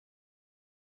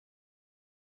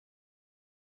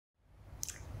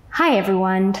Hi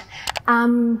everyone.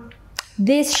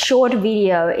 This short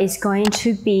video is going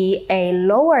to be a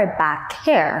lower back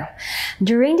care.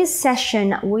 During this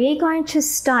session, we're going to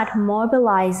start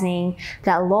mobilizing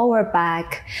that lower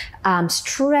back,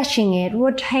 stretching it,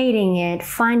 rotating it,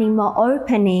 finding more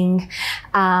opening,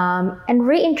 and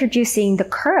reintroducing the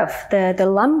curve, the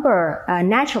lumbar,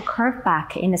 natural curve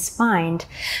back in the spine,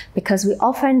 because we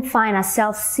often find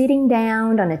ourselves sitting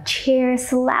down on a chair,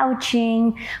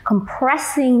 slouching,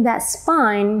 compressing that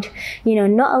spine,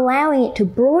 not allowing it to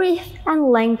breathe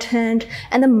and lengthen,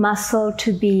 and the muscle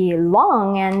to be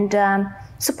long and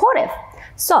supportive.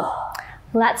 So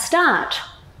let's start.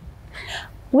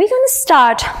 We're going to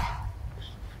start,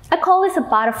 I call this a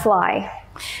butterfly,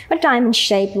 a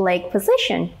diamond-shaped leg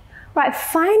position. Right,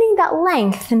 finding that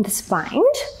length in the spine.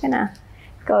 I'm gonna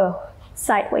go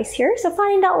sideways here. So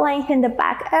finding that length in the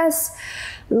back as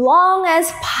long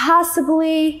as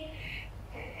possibly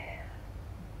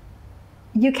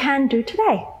you can do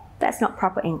today. That's not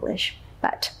proper English,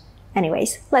 but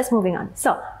anyways, let's moving on.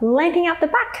 So lengthening up the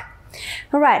back.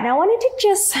 All right, now I wanted to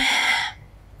just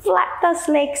flap those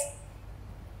legs,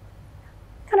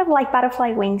 kind of like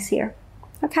butterfly wings here,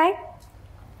 okay?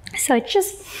 So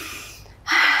just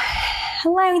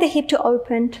allowing the hip to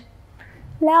open,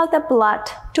 allow the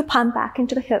blood to pump back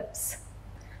into the hips,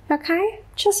 okay?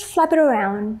 Just flap it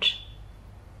around,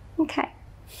 okay?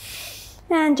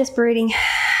 And just breathing.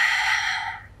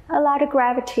 Allow the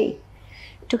gravity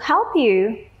to help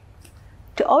you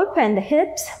to open the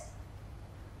hips,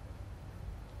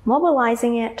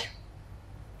 mobilizing it,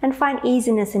 and find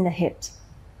easiness in the hips.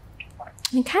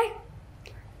 Okay,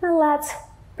 now let's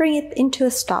bring it into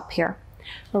a stop here.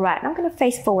 All right, I'm gonna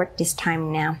face forward this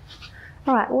time now.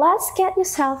 All right, let's get your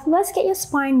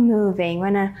spine moving. We're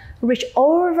gonna reach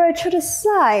over to the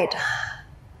side,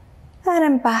 and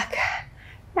then back,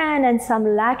 and then some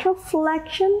lateral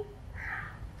flexion.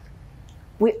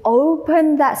 We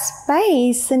open that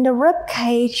space in the rib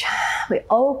cage. We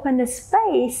open the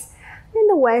space in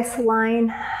the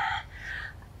waistline,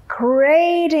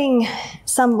 creating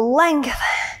some length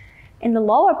in the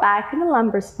lower back and the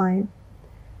lumbar spine.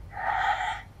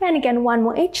 And again, one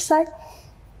more each side.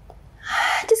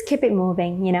 Just keep it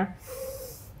moving,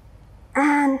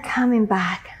 And coming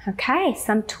back. Okay,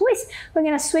 some twist. We're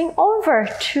gonna swing over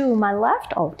to my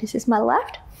left. Oh, this is my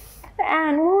left.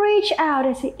 And reach out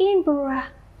as you in-breath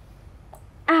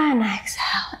and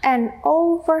exhale, and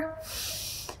over,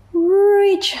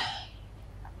 reach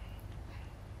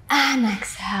and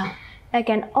exhale,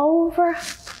 again over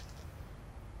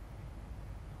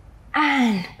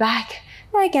and back,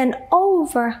 again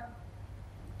over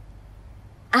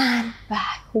and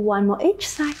back. One more each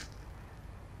side,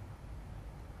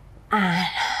 and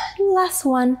last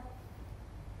one.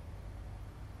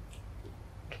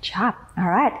 Job. All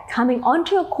right, coming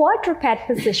onto a quadruped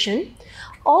position,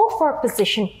 all-four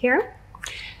position here.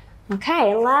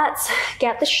 Okay, let's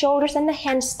get the shoulders and the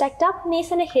hands stacked up, knees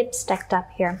and the hips stacked up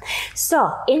here.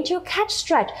 So into a cat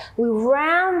stretch, we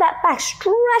round that back,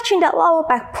 stretching that lower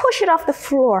back, push it off the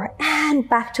floor and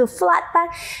back to a flat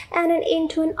back, and then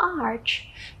into an arch.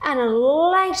 And then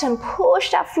lengthen,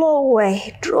 push that floor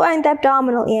away, drawing the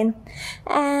abdominal in,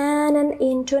 and then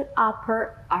into an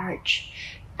upper arch.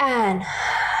 And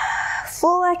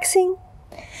flexing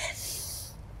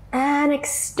and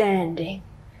extending,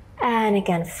 and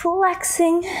again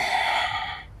flexing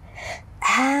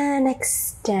and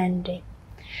extending,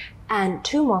 and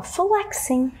two more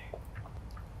flexing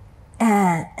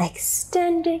and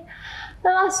extending, the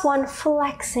last one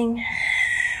flexing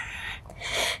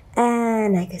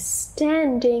and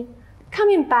extending,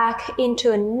 coming back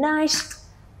into a nice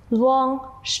long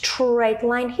straight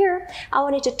line here. I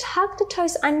want you to tuck the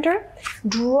toes under,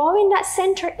 drawing that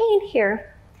center in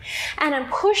here, and then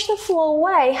push the floor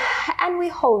away, and we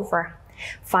hover,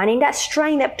 finding that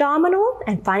strength in the abdominal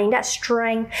and finding that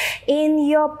strength in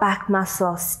your back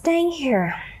muscle. Staying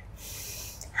here.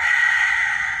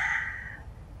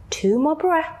 Two more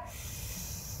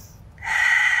breaths.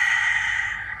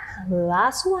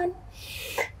 Last one.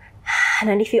 And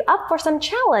then if you're up for some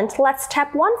challenge, let's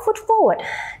tap one foot forward,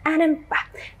 and then back,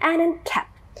 and then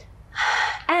tap,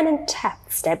 and then tap.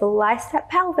 Stabilize that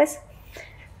pelvis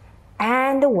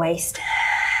and the waist.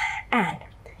 And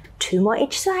two more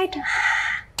each side.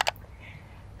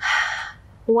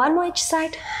 One more each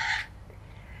side.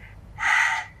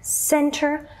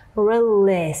 Center,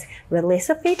 release. Release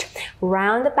the feet,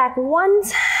 round the back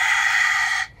once,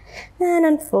 and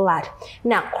then flat.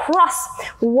 Now cross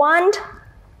one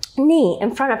knee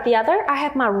in front of the other. I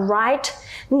have my right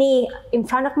knee in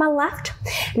front of my left.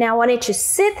 Now I want you to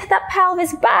sit that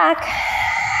pelvis back,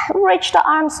 reach the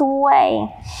arms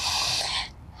away,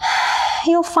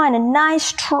 you'll find a nice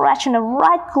stretch in the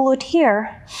right glute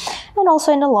here and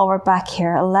also in the lower back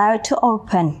here. Allow it to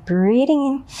open.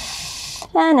 Breathing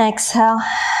in and exhale.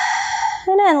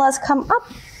 And then let's come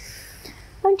up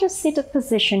and just seated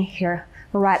position here.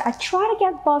 Right, I try to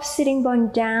get both sitting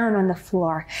bone down on the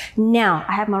floor. Now,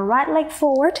 I have my right leg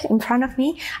forward in front of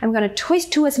me. I'm going to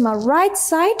twist towards my right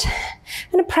side.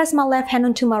 I'm going to press my left hand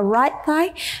onto my right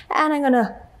thigh. And I'm going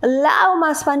to allow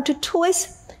my spine to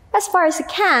twist as far as I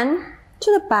can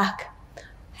to the back.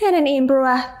 And an in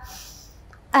breath.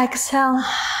 Exhale.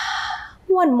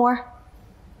 One more.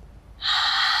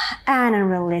 And then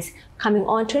release. Coming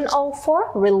onto an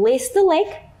all-four. Release the leg.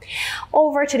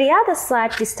 Over to the other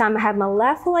side. This time I have my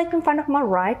left leg in front of my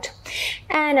right.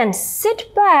 And then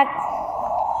sit back.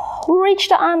 Reach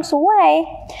the arms away.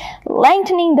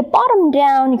 Lengthening the bottom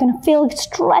down. You can feel it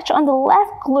stretch on the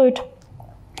left glute.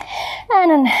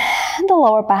 And then the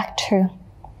lower back too.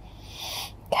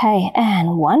 Okay,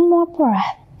 and one more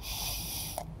breath.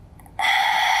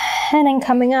 And then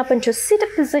coming up into seated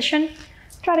position.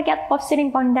 Try to get both sitting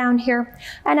bone down here.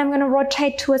 And I'm going to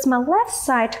rotate towards my left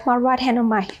side, my right hand on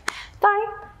my thigh,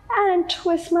 and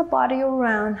twist my body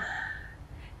around.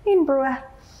 In breath.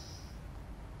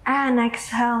 And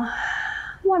exhale.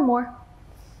 One more.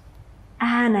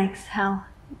 And exhale.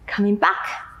 Coming back.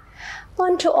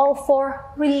 Onto all four.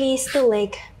 Release the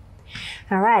leg.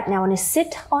 All right, now when you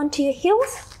sit onto your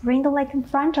heels, bring the leg in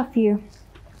front of you.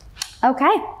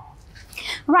 Okay.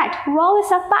 Right, roll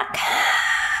yourself back.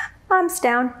 Arms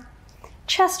down,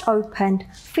 chest open,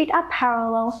 feet up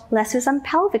parallel. Let's do some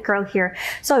pelvic curl here.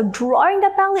 So drawing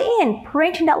the belly in,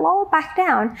 bringing that lower back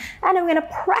down, and I'm gonna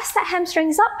press the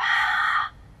hamstrings up,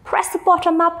 press the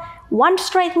bottom up, one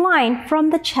straight line from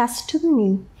the chest to the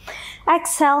knee.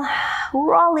 Exhale,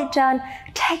 roll it down,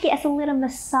 take it as a little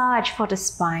massage for the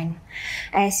spine.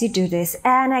 As you do this,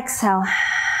 and exhale,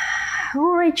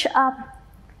 reach up,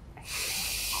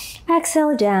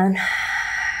 exhale down.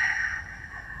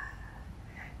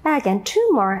 Again, two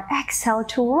more. Exhale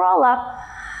to roll up.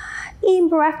 In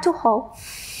breath to hold.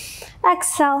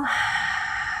 Exhale.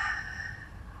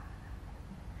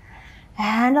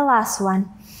 And the last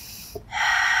one.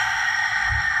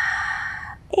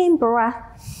 In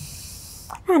breath.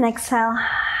 And exhale.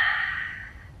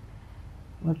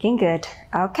 Looking good.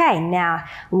 Okay, now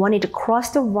I want you to cross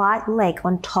the right leg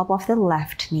on top of the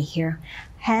left knee here.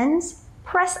 Hands,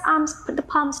 press arms, put the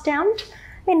palms down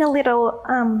in a little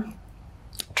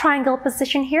triangle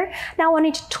position here. Now I want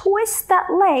you to twist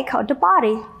that leg or the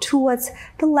body towards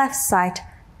the left side.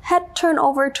 Head turn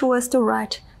over towards the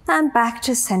right and back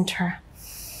to center.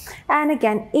 And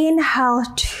again, inhale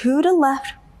to the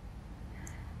left.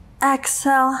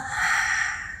 Exhale.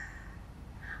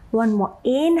 One more.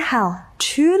 Inhale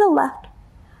to the left.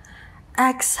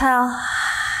 Exhale.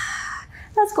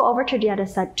 Let's go over to the other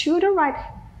side. To the right.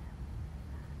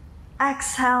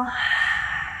 Exhale.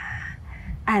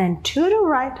 And then to the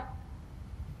right.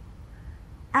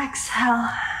 Exhale.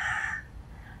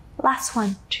 Last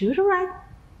one. To the right.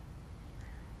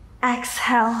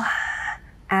 Exhale.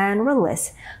 And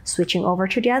release. Switching over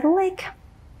to the other leg.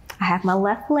 I have my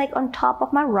left leg on top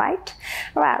of my right.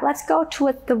 All right, let's go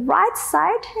to the right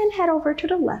side and head over to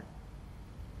the left.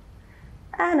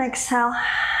 And exhale.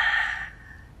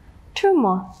 Two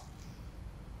more.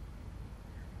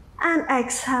 And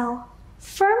exhale.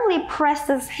 Firmly press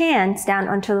those hands down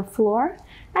onto the floor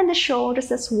and the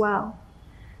shoulders as well.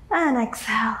 And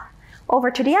exhale.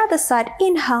 Over to the other side.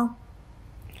 Inhale.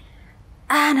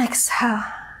 And exhale.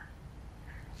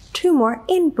 Two more.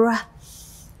 In breath.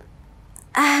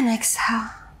 And exhale.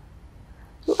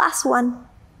 Last one.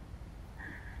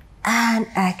 And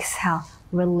exhale.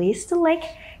 Release the leg.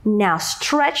 Now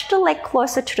stretch the leg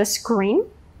closer to the screen.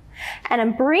 And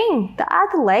then bring the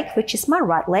other leg, which is my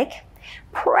right leg,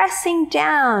 pressing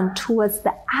down towards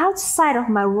the outside of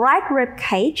my right rib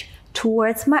cage,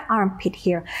 towards my armpit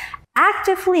here.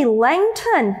 Actively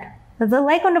lengthen the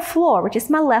leg on the floor, which is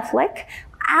my left leg,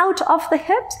 out of the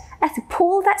hips as you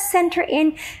pull that center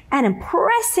in and then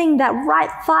pressing that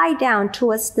right thigh down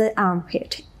towards the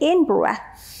armpit. In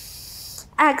breath.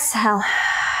 Exhale.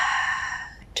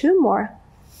 Two more.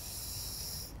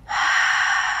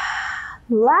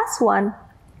 Last one.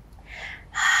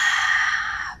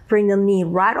 Bring the knee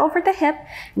right over the hip.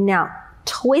 Now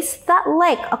twist that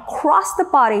leg across the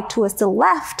body towards the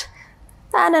left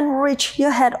and then reach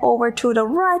your head over to the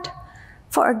right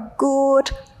for a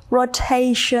good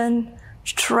rotation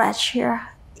stretch here.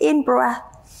 In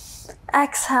breath.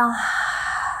 Exhale.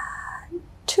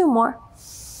 Two more.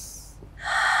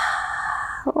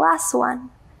 Last one.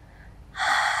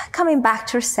 Coming back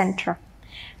to center.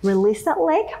 Release that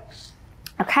leg.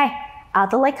 Okay,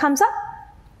 other leg comes up.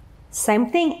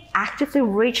 Same thing, actively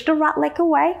reach the right leg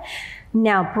away.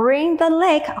 Now bring the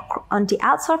leg on the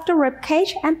outside of the rib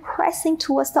cage and pressing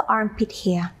towards the armpit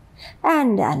here.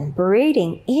 And then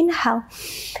breathing, inhale,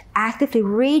 actively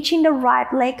reaching the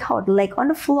right leg, hold the leg on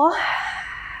the floor.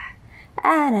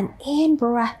 And an in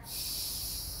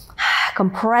breath,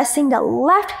 compressing the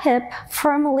left hip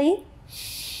firmly.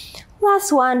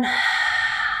 Last one.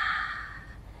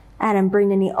 And then bring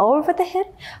the knee over the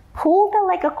hip, pull the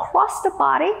leg across the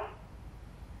body.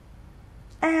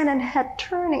 And then head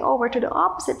turning over to the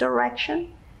opposite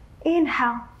direction.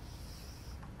 Inhale,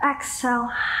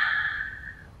 exhale.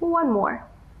 One more.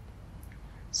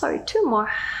 Sorry, two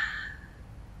more.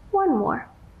 One more.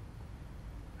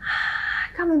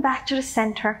 Coming back to the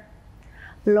center.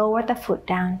 Lower the foot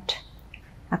down.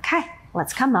 Okay,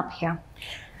 let's come up here.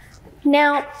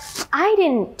 Now, I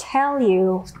didn't tell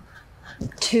you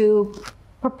to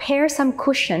prepare some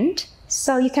cushion,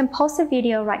 so you can pause the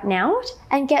video right now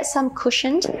and get some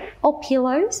cushions or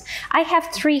pillows. I have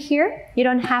 3 here. You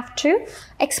don't have to.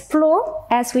 Explore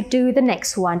as we do the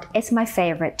next one. It's my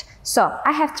favorite. So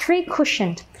I have 3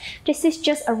 cushions. This is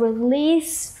just a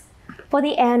release for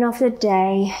the end of the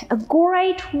day. A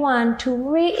great one to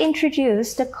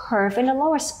reintroduce the curve in the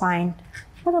lower spine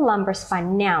or the lumbar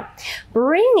spine. Now,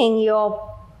 bringing your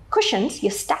cushions,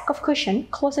 your stack of cushion,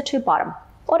 closer to the bottom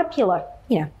or the pillow,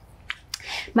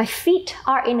 My feet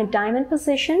are in a diamond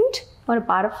position or a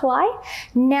butterfly.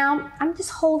 Now, I'm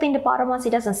just holding the bottom one so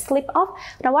it doesn't slip off.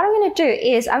 Now, what I'm going to do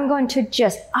is I'm going to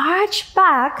just arch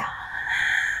back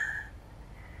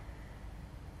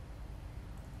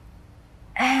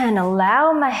and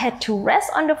allow my head to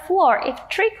rest on the floor. If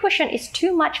 3 cushion is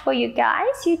too much for you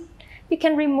guys, you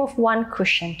can remove 1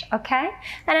 cushion, okay?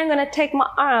 And I'm going to take my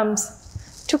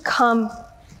arms to come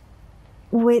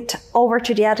over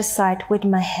to the other side with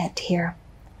my head here.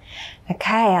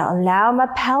 Okay, I'll allow my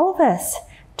pelvis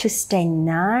to stay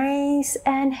nice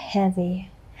and heavy.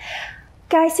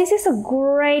 Guys, this is a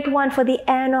great one for the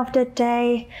end of the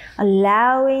day.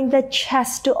 Allowing the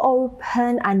chest to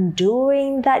open,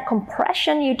 undoing that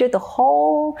compression you do the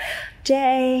whole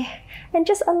day. And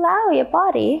just allow your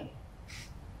body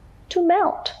to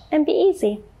melt and be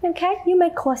easy, okay? You may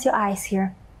close your eyes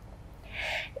here.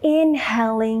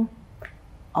 Inhaling,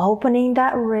 opening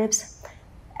that ribs.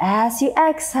 As you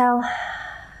exhale,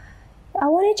 I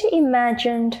want you to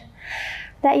imagine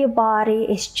that your body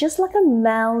is just like a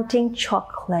melting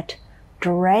chocolate,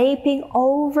 draping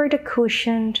over the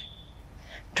cushion,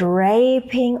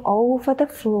 draping over the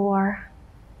floor.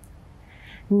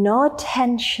 No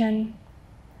tension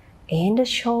in the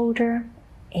shoulder,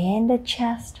 in the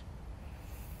chest.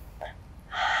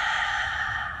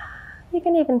 You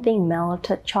can even think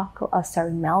melted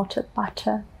chocolate, melted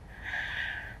butter.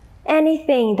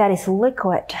 Anything that is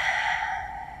liquid,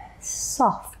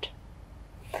 soft,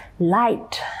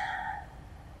 light.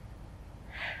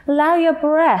 Allow your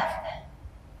breath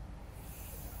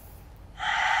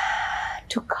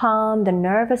to calm the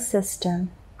nervous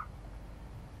system.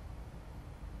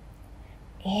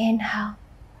 Inhale.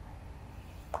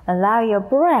 Allow your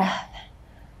breath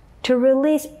to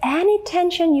release any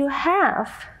tension you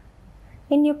have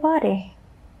in your body.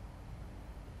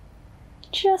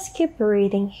 Just keep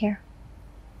breathing here.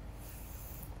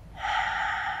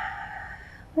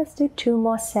 Let's do 2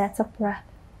 more sets of breath.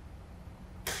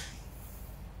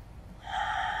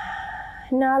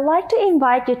 Now, I'd like to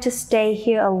invite you to stay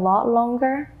here a lot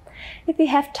longer. If you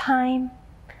have time,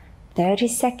 30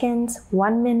 seconds,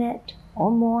 1 minute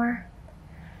or more.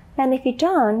 And if you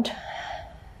don't,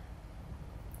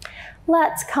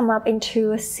 let's come up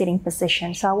into a sitting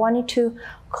position. So I want you to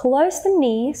close the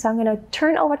knee. So I'm going to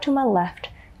turn over to my left.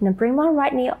 I'm going to bring my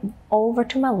right knee over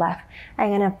to my left. I'm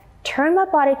going to turn my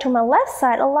body to my left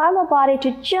side. Allow my body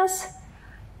to just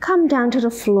come down to the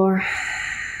floor.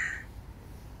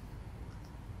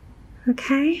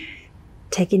 Okay?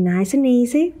 Take it nice and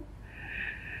easy.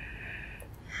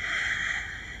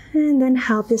 And then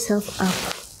help yourself up.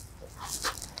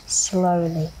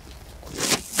 Slowly.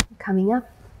 Coming up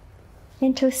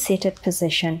into a seated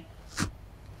position.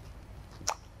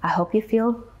 I hope you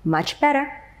feel much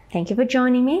better. Thank you for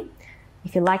joining me.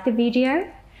 If you like the video,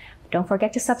 don't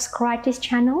forget to subscribe to this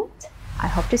channel. I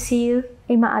hope to see you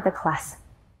in my other class.